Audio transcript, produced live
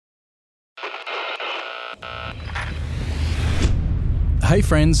Hey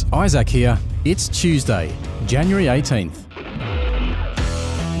friends, Isaac here. It's Tuesday, January 18th.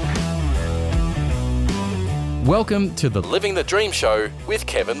 Welcome to the Living the Dream Show with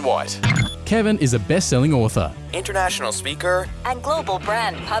Kevin White. Kevin is a best-selling author, international speaker, and global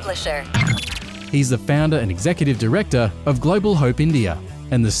brand publisher. He's the founder and executive director of Global Hope India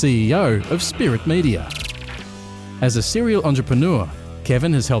and the CEO of Spirit Media. As a serial entrepreneur,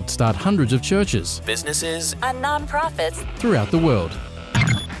 Kevin has helped start hundreds of churches, businesses, and non-profits throughout the world.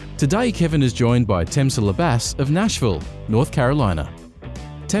 Today, Kevin is joined by Temsala Bass of Nashville, North Carolina.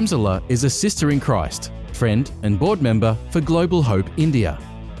 Temsala is a sister in Christ, friend and board member for Global Hope India.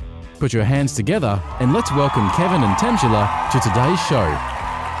 Put your hands together and let's welcome Kevin and Temsala to today's show.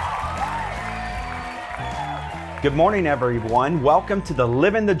 Good morning, everyone. Welcome to the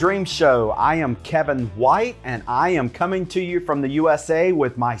Living the Dream Show. I am Kevin White, and I am coming to you from the USA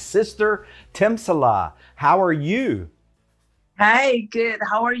with my sister, Temsala. How are you? Hi, good.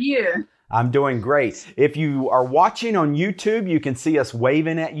 How are you? I'm doing great. If you are watching on YouTube, you can see us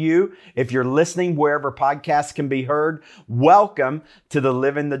waving at you. If you're listening wherever podcasts can be heard, welcome to the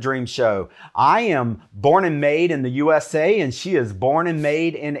Living the Dream Show. I am born and made in the USA, and she is born and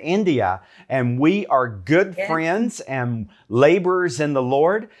made in India. And we are good friends and laborers in the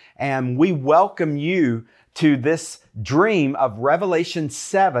Lord. And we welcome you to this dream of Revelation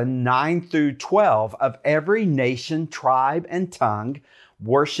 7, 9 through 12 of every nation, tribe, and tongue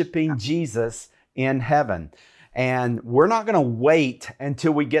worshiping Jesus in heaven. And we're not going to wait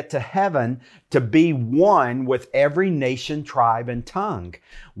until we get to heaven to be one with every nation, tribe, and tongue.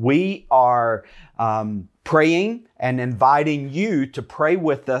 We are praying and inviting you to pray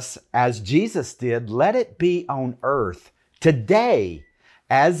with us as Jesus did. Let it be on earth today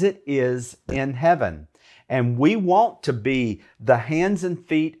as it is in heaven. And we want to be the hands and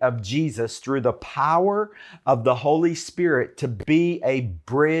feet of Jesus through the power of the Holy Spirit to be a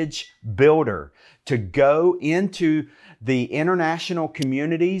bridge builder, to go into the international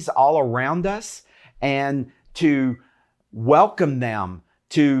communities all around us and to welcome them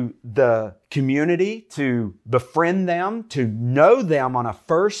to the community, to befriend them, to know them on a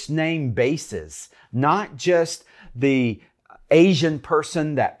first name basis, not just the Asian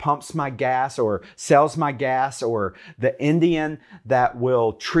person that pumps my gas or sells my gas, or the Indian that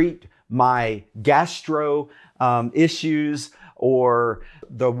will treat my gastro issues, or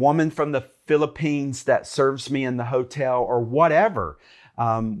the woman from the Philippines that serves me in the hotel, or whatever.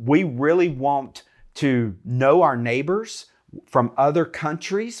 We really want to know our neighbors from other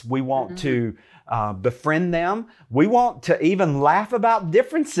countries. We want to befriend them. We want to even laugh about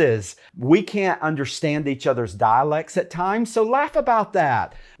differences. We can't understand each other's dialects at times, so laugh about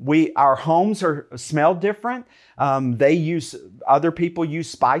that. Our homes smell different. Other people use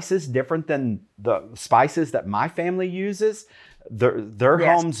spices different than the spices that my family uses. Their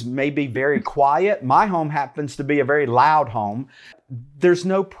homes may be very quiet. My home happens to be a very loud home. There's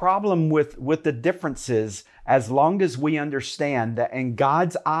no problem with the differences as long as we understand that in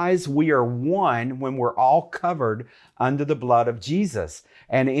God's eyes, we are one when we're all covered under the blood of Jesus.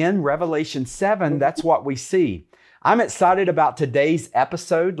 And in Revelation 7, that's what we see. I'm excited about today's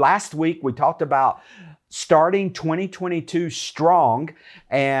episode. Last week, we talked about starting 2022 strong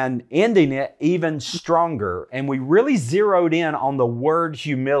and ending it even stronger. And we really zeroed in on the word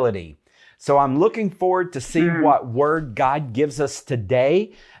humility. So I'm looking forward to see what word God gives us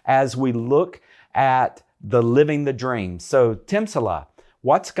today as we look at the living the dream. So Temsala,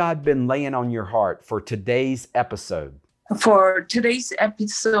 what's God been laying on your heart for today's episode? For today's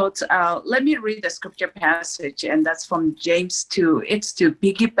episode, let me read the scripture passage, and that's from James 2. It's to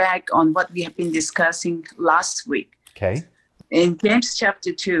piggyback on what we have been discussing last week. Okay. In James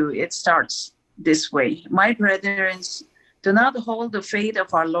chapter 2, it starts this way. My brethren, do not hold the faith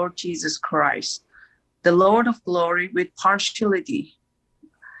of our Lord Jesus Christ, the Lord of glory, with partiality.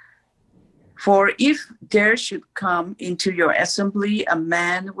 For if there should come into your assembly a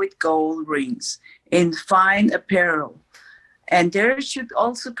man with gold rings in fine apparel, and there should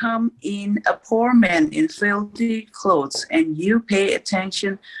also come in a poor man in filthy clothes, and you pay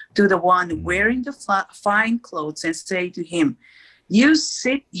attention to the one wearing the fine clothes and say to him, you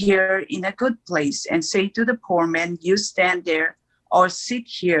sit here in a good place, and say to the poor man, you stand there or sit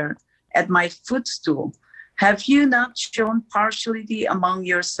here at my footstool. Have you not shown partiality among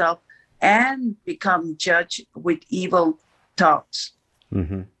yourself and become judged with evil thoughts?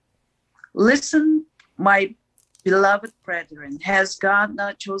 Listen, my beloved brethren, has God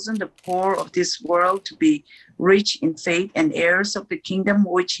not chosen the poor of this world to be rich in faith and heirs of the kingdom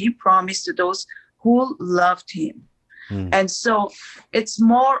which he promised to those who loved him? And so it's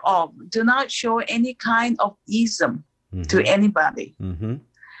more of, do not show any kind of ism to anybody. Mm-hmm.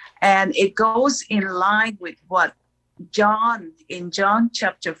 And it goes in line with what in John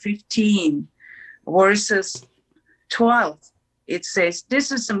chapter 15, verses 12, it says,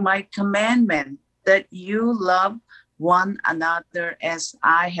 "This is my commandment, that you love one another as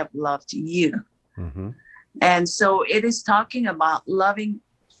I have loved you." Mm-hmm. And so it is talking about loving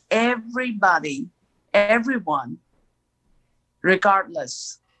everybody, everyone,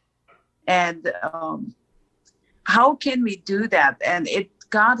 regardless. And how can we do that? And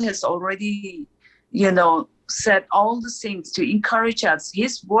God has already, said all the things to encourage us.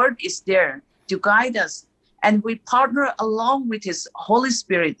 His word is there to guide us. And we partner along with His Holy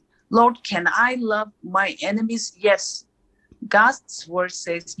Spirit. Lord, can I love my enemies? Yes. God's word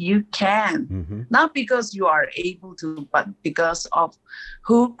says you can. Mm-hmm. Not because you are able to, but because of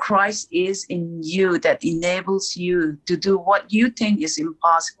who Christ is in you that enables you to do what you think is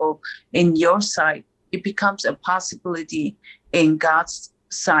impossible in your sight. It becomes a possibility in God's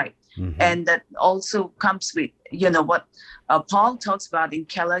sight. Mm-hmm. And that also comes with, what Paul talks about in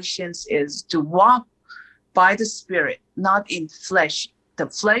Galatians is to walk by the Spirit, not in flesh. The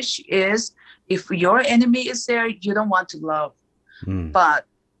flesh is, if your enemy is there, you don't want to love. But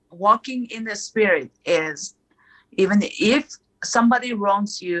walking in the Spirit is, even if somebody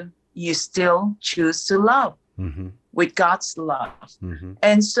wrongs you, you still choose to love with God's love. Mm-hmm.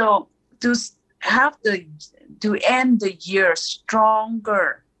 And so to end the year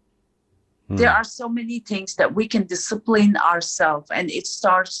stronger, there are so many things that we can discipline ourselves, and it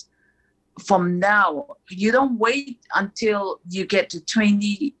starts from now. You don't wait until you get to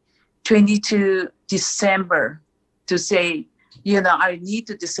 2022 December to say, I need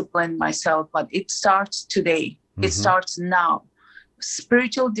to discipline myself, but it starts today. It starts now.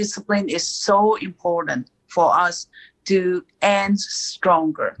 Spiritual discipline is so important for us to end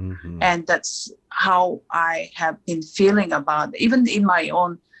stronger. And that's how I have been feeling about it. Even in my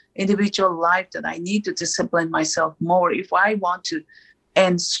own individual life, that I need to discipline myself more if I want to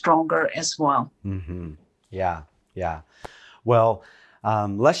end stronger as well. Mm-hmm. Yeah. Well,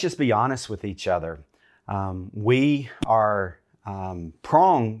 let's just be honest with each other. We are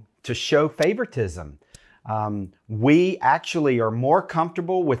prone to show favoritism. We actually are more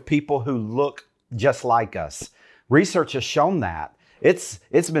comfortable with people who look just like us. Research has shown that. It's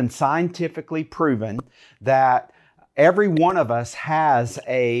been scientifically proven that every one of us has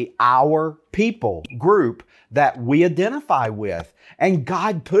our people group that we identify with, and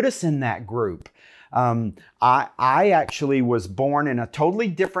God put us in that group. I actually was born in a totally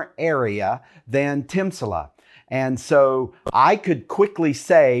different area than Timsala. And so I could quickly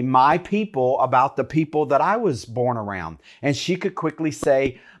say my people about the people that I was born around. And she could quickly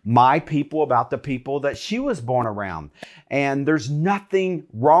say my people about the people that she was born around. And there's nothing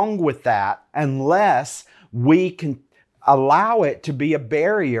wrong with that unless we can allow it to be a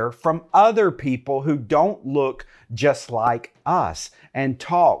barrier from other people who don't look just like us and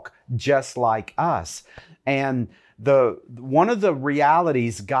talk just like us. And one of the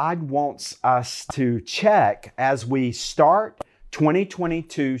realities God wants us to check as we start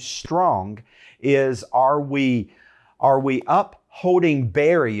 2022 strong is, are we upholding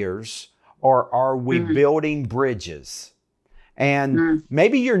barriers, or are we building bridges? And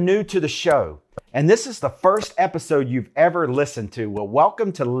maybe you're new to the show, and this is the first episode you've ever listened to. Well,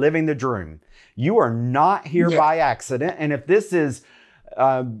 welcome to Living the Dream. You are not here by accident. And if this is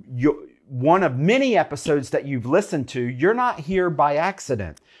one of many episodes that you've listened to, you're not here by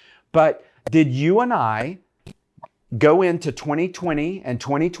accident. But did you and I go into 2020 and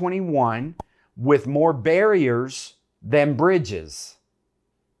 2021 with more barriers than bridges?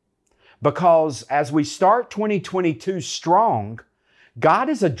 Because as we start 2022 strong, God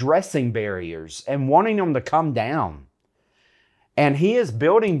is addressing barriers and wanting them to come down. And He is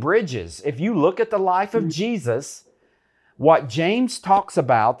building bridges. If you look at the life of Jesus, what James talks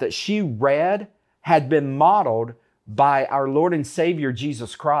about that she read had been modeled by our Lord and Savior,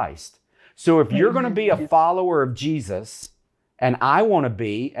 Jesus Christ. So if you're going to be a follower of Jesus, and I want to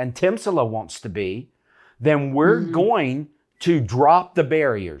be, and Timsala wants to be, then we're going to drop the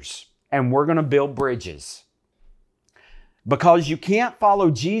barriers and we're going to build bridges. Because you can't follow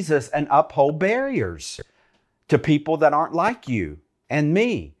Jesus and uphold barriers to people that aren't like you and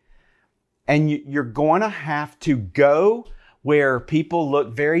me. And you're going to have to go where people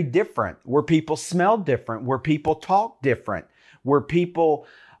look very different, where people smell different, where people talk different, where people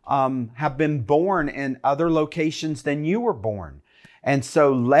have been born in other locations than you were born. And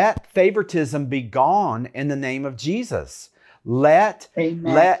so let favoritism be gone in the name of Jesus. Let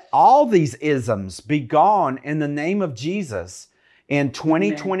all these isms be gone in the name of Jesus in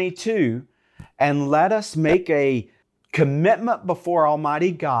 2022. Amen. And let us make a commitment before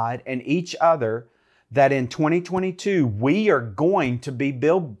Almighty God and each other that in 2022 we are going to be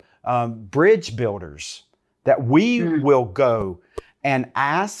bridge builders, that we will go and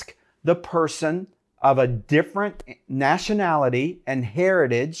ask the person of a different nationality and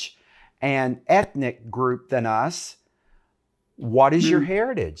heritage and ethnic group than us, what is your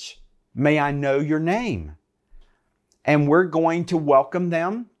heritage? May I know your name? And we're going to welcome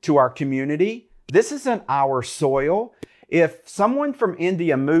them to our community. This isn't our soil. If someone from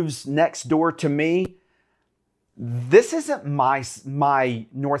India moves next door to me, this isn't my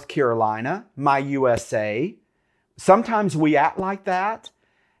North Carolina, my USA. Sometimes we act like that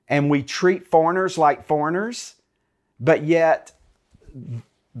and we treat foreigners like foreigners, but yet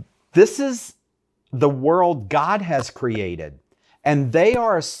this is the world God has created. And they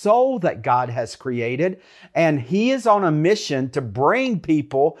are a soul that God has created. And He is on a mission to bring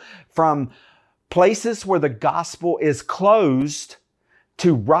people from places where the gospel is closed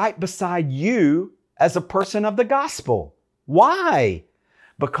to right beside you as a person of the gospel. Why?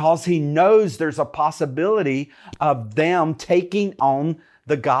 Because He knows there's a possibility of them taking on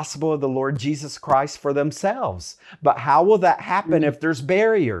the gospel of the Lord Jesus Christ for themselves. But how will that happen if there's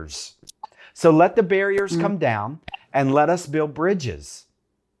barriers? So let the barriers come down and let us build bridges.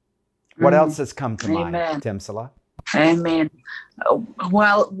 What else has come to mind, Timsala? Amen.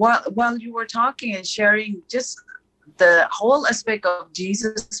 While you were talking and sharing just the whole aspect of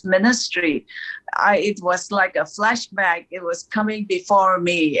Jesus' ministry, it was like a flashback. It was coming before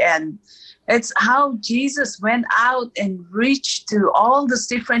me. And it's how Jesus went out and reached to all these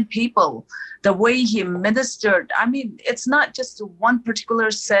different people, the way He ministered. I mean, it's not just one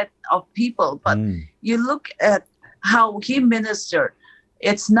particular set of people, but you look at how He ministered.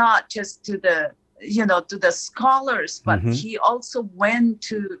 It's not just to the scholars, but He also went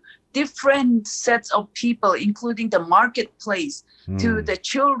to different sets of people, including the marketplace, to the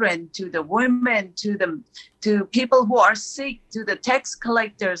children, to the women, to people who are sick, to the tax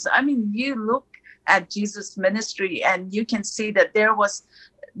collectors. I mean, you look at Jesus' ministry and you can see that there was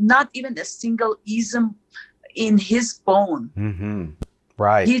not even a single ism in His bone.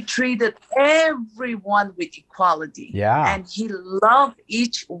 Right. He treated everyone with equality. Yeah. And He loved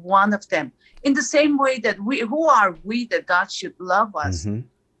each one of them in the same way that who are we that God should love us?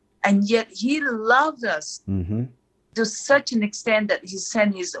 And yet He loved us to such an extent that He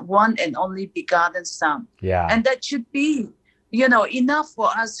sent His one and only begotten Son. Yeah. And that should be, enough for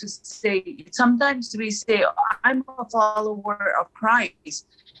us to say. Sometimes we say, I'm a follower of Christ.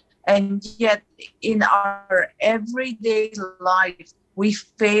 And yet in our everyday life, we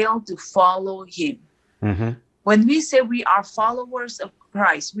fail to follow Him. When we say we are followers of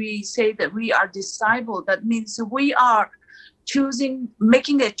Christ, we say that we are disciples. That means we are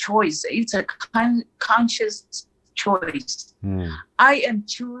making a choice. It's a conscious choice. I am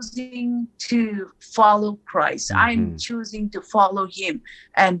choosing to follow Christ. I'm choosing to follow Him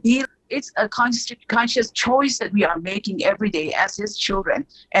and it's a conscious choice that we are making every day as His children.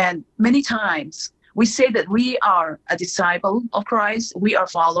 And many times we say that we are a disciple of Christ, we are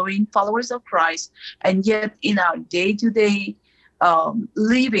followers of Christ, and yet in our day-to-day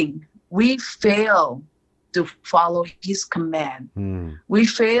living, we fail to follow His command. We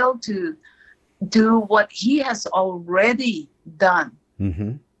fail to do what He has already done.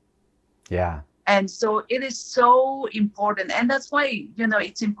 Yeah. And so it is so important. And that's why,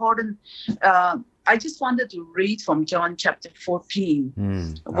 it's important. I just wanted to read from John chapter 14,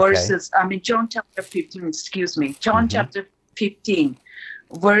 John chapter 15, John chapter 15,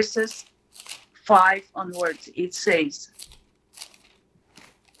 verses 5 onwards. It says,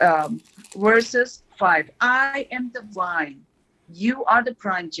 verses 5, I am the vine, you are the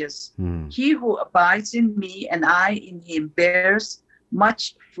branches. He who abides in me and I in him bears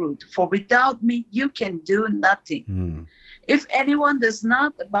much fruit. For without me, you can do nothing. If anyone does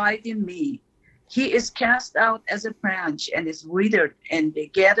not abide in me, he is cast out as a branch and is withered, and they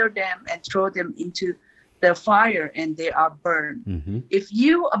gather them and throw them into the fire, and they are burned. If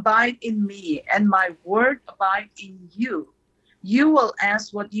you abide in me and my word abide in you, you will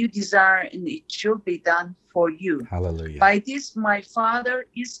ask what you desire, and it shall be done for you. Hallelujah. By this my Father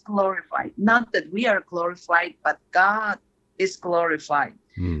is glorified. Not that we are glorified, but God is glorified.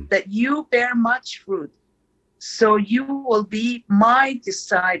 That you bear much fruit, so you will be my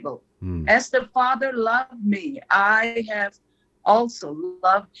disciple. As the Father loved me, I have also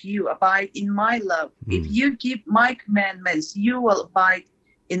loved you. Abide in my love. If you keep my commandments, you will abide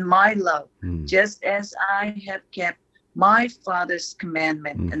in my love, just as I have kept my Father's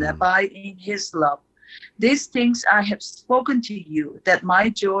commandment and abide in his love. These things I have spoken to you, that my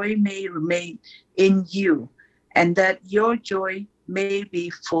joy may remain in you, and that your joy may be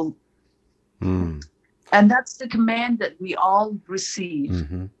full. Mm. And that's the command that we all receive,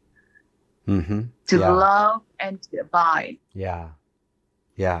 Mm-hmm. Mm-hmm. to Yeah. love and to abide. Yeah.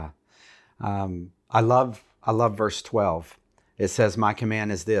 Yeah. I love verse 12. It says, my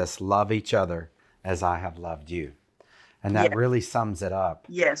command is this, love each other as I have loved you. And that Yeah. really sums it up.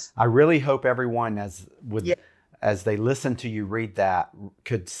 Yes. I really hope everyone Yeah. as they listen to you read that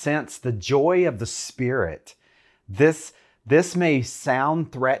could sense the joy of the Spirit. This may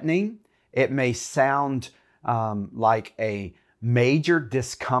sound threatening. It may sound like a major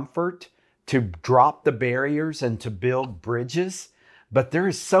discomfort to drop the barriers and to build bridges. But there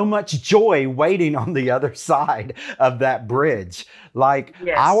is so much joy waiting on the other side of that bridge. Like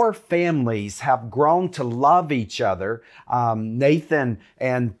Yes. our families have grown to love each other. Nathan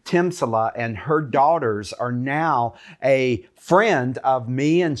and Timsala and her daughters are now a friend of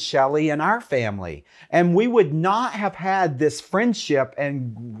me and Shelly and our family. And we would not have had this friendship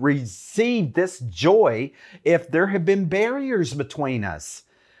and received this joy if there had been barriers between us.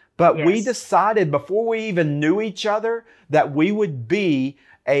 But we Yes. decided before we even knew each other that we would be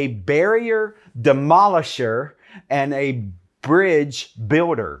a barrier demolisher and a bridge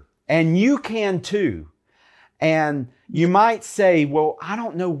builder. And you can too. And you might say, well, I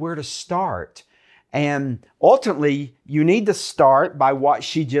don't know where to start. And ultimately, you need to start by what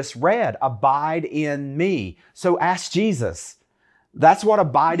she just read, abide in me. So ask Jesus. That's what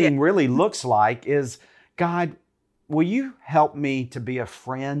abiding really looks like is, God, will you help me to be a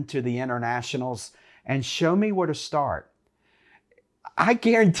friend to the internationals and show me where to start? I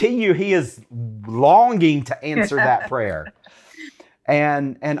guarantee you he is longing to answer that prayer.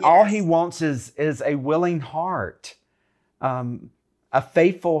 And all he wants is a willing heart, a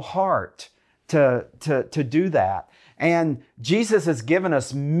faithful heart to do that. And Jesus has given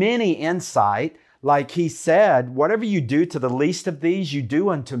us many insight. Like he said, whatever you do to the least of these, you do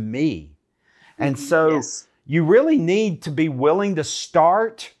unto me. And so Yes. you really need to be willing to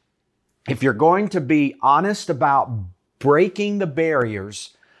start. If you're going to be honest about breaking the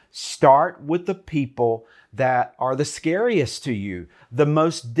barriers, start with the people that are the scariest to you, the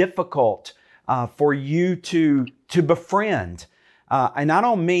most difficult for you to befriend. And I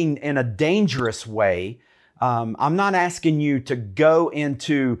don't mean in a dangerous way. I'm not asking you to go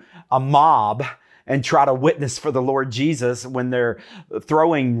into a mob and try to witness for the Lord Jesus when they're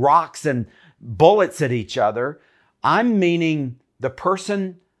throwing rocks and bullets at each other. I'm meaning the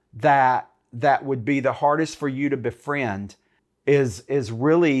person that would be the hardest for you to befriend is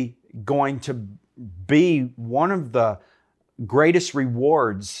really going to be one of the greatest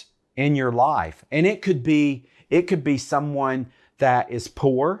rewards in your life. And it could be someone that is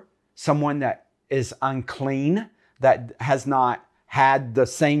poor, someone that is unclean, that has not had the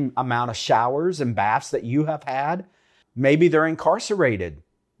same amount of showers and baths that you have had. Maybe they're incarcerated.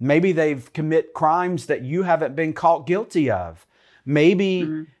 Maybe they've commit crimes that you haven't been caught guilty of.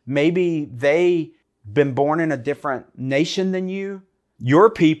 Maybe they've been born in a different nation than you. Your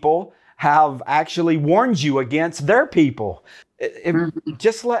people have actually warned you against their people.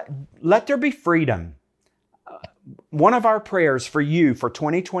 Just let there be freedom. One of our prayers for you for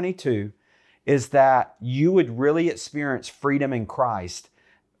 2022 is that you would really experience freedom in Christ.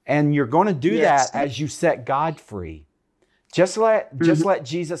 And you're going to do that as you set God free. Just let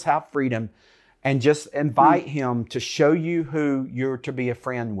Jesus have freedom and just invite him to show you who you're to be a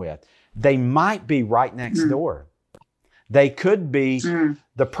friend with. They might be right next door. They could be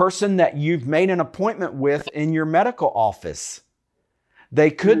the person that you've made an appointment with in your medical office. They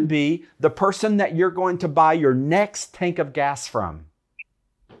could be the person that you're going to buy your next tank of gas from.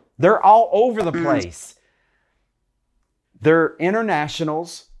 They're all over the place. They're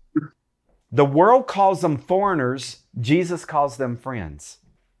internationals. The world calls them foreigners. Jesus calls them friends.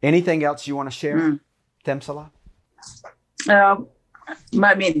 Anything else you want to share, Timsala?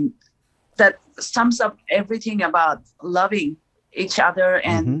 I mean, that sums up everything about loving each other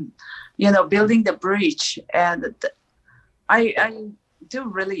and, building the bridge. And I do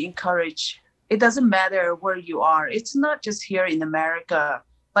really encourage, it doesn't matter where you are. It's not just here in America,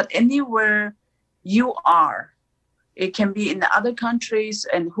 but anywhere you are. It can be in the other countries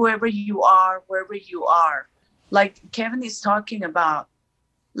and whoever you are, wherever you are. Like Kevin is talking about,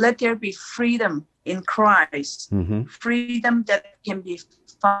 let there be freedom in Christ, freedom that can be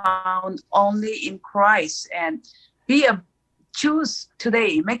found only in Christ. And choose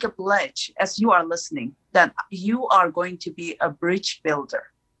today, make a pledge as you are listening, that you are going to be a bridge builder.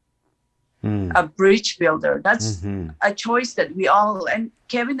 a bridge builder. That's a choice that we all, and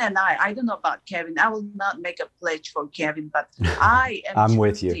Kevin and I don't know about Kevin. I will not make a pledge for Kevin, but I am I'm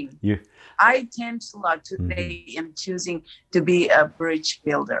with you. I, Temsula, today am choosing to be a bridge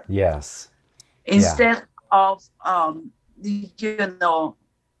builder. Yes. Instead of,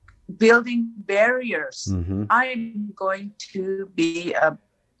 building barriers, I'm going to be a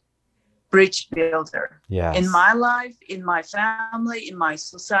bridge builder. Yes. In my life, in my family, in my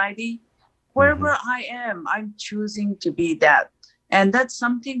society, wherever I am, I'm choosing to be that. And that's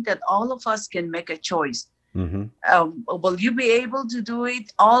something that all of us can make a choice. Will you be able to do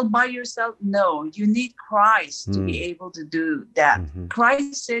it all by yourself? No, you need Christ to be able to do that.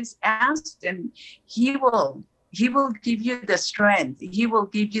 Christ says, ask and he will give you the strength. He will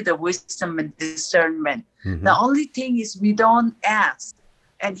give you the wisdom and discernment. The only thing is we don't ask,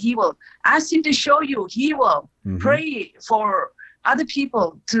 and he will ask him to show you. He will pray for other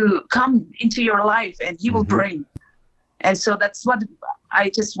people to come into your life, and he will bring. And so that's what I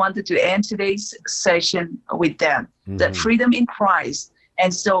just wanted to end today's session with that, that freedom in Christ.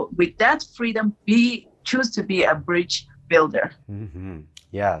 And so with that freedom, we choose to be a bridge builder.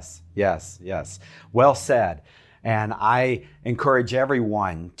 Yes. Well said. And I encourage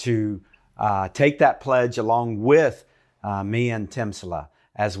everyone to take that pledge along with me and Temsula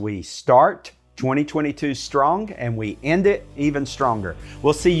as we start 2022 strong and we end it even stronger.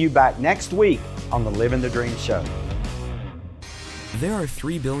 We'll see you back next week on the Living the Dream Show. There are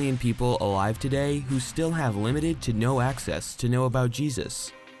 3 billion people alive today who still have limited to no access to know about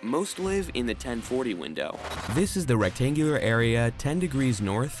Jesus. Most live in the 1040 window. This is the rectangular area 10 degrees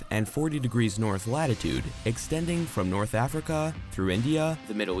north and 40 degrees north latitude, extending from North Africa through India,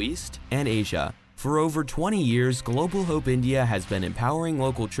 the Middle East, and Asia. For over 20 years, Global Hope India has been empowering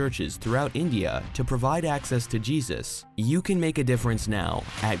local churches throughout India to provide access to Jesus. You can make a difference now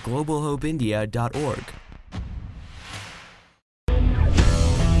at globalhopeindia.org.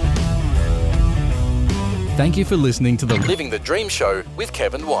 Thank you for listening to the Living the Dream Show with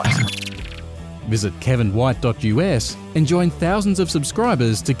Kevin White. Visit kevinwhite.us and join thousands of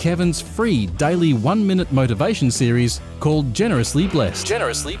subscribers to Kevin's free daily 1-minute motivation series called Generously Blessed.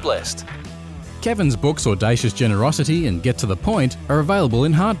 Generously Blessed. Kevin's books Audacious Generosity and Get to the Point are available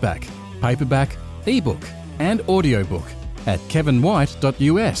in hardback, paperback, ebook, and audiobook at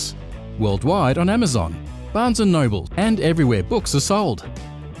kevinwhite.us, worldwide on Amazon, Barnes & Noble, and everywhere books are sold.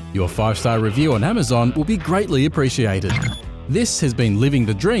 Your 5-star review on Amazon will be greatly appreciated. This has been Living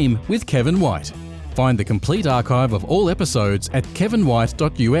the Dream with Kevin White. Find the complete archive of all episodes at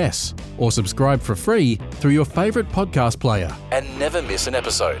kevinwhite.us or subscribe for free through your favourite podcast player and never miss an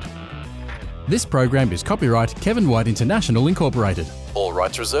episode. This program is copyright Kevin White International Incorporated. All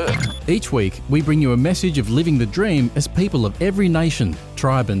rights reserved. Each week, we bring you a message of living the dream as people of every nation,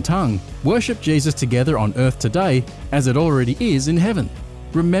 tribe and tongue worship Jesus together on earth today as it already is in heaven.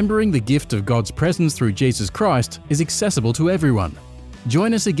 Remembering the gift of God's presence through Jesus Christ is accessible to everyone.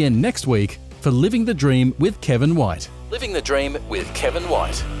 Join us again next week for Living the Dream with Kevin White. Living the Dream with Kevin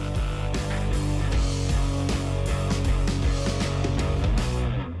White.